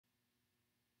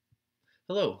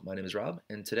Hello, my name is Rob,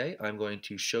 and today I'm going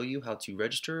to show you how to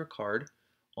register a card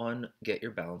on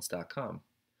getyourbalance.com.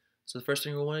 So the first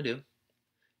thing we'll want to do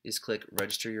is click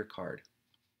Register Your Card.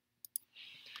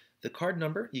 The card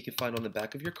number you can find on the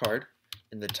back of your card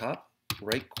in the top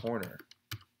right corner.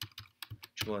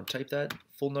 You want to type that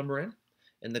full number in,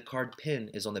 and the card PIN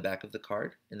is on the back of the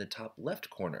card in the top left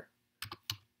corner.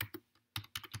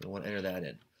 You want to enter that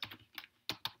in.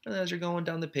 And as you're going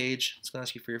down the page, it's going to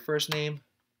ask you for your first name,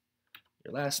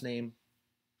 your last name,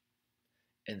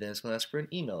 and then it's going to ask for an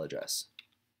email address.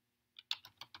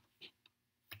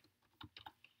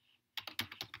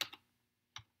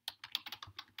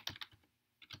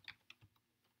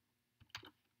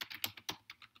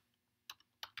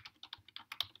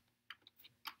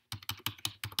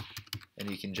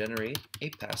 And you can generate a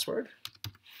password.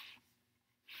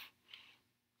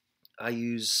 I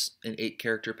use an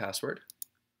 8-character password.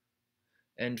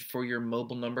 And for your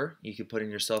mobile number, you can put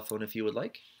in your cell phone if you would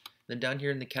like. Then down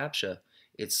here in the CAPTCHA,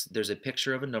 there's a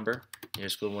picture of a number. You're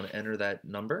just going to want to enter that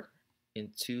number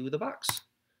into the box.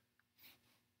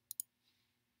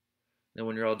 Then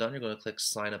when you're all done, you're going to click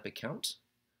Sign Up Account,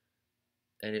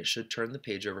 and it should turn the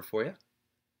page over for you.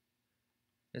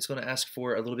 It's going to ask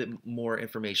for a little bit more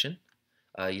information.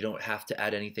 You don't have to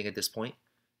add anything at this point.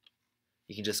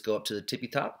 You can just go up to the tippy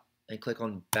top and click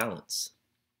on Balance.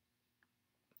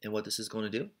 And what this is going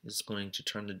to do is it's going to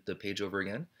turn the page over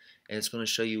again, and it's going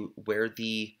to show you where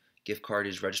the gift card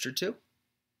is registered to.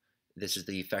 This is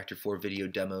the Factor 4 Video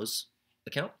Demos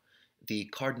account, the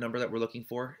card number that we're looking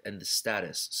for, and the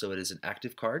status. So it is an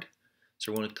active card.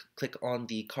 So we're going to click on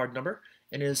the card number,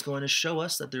 and it is going to show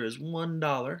us that there is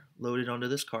 $1 loaded onto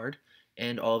this card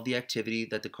and all of the activity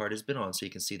that the card has been on. So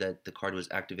you can see that the card was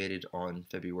activated on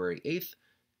February 8th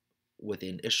with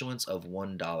an issuance of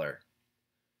 $1.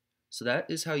 So that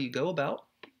is how you go about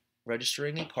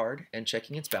registering a card and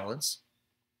checking its balance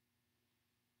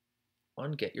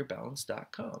on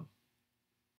getyourbalance.com.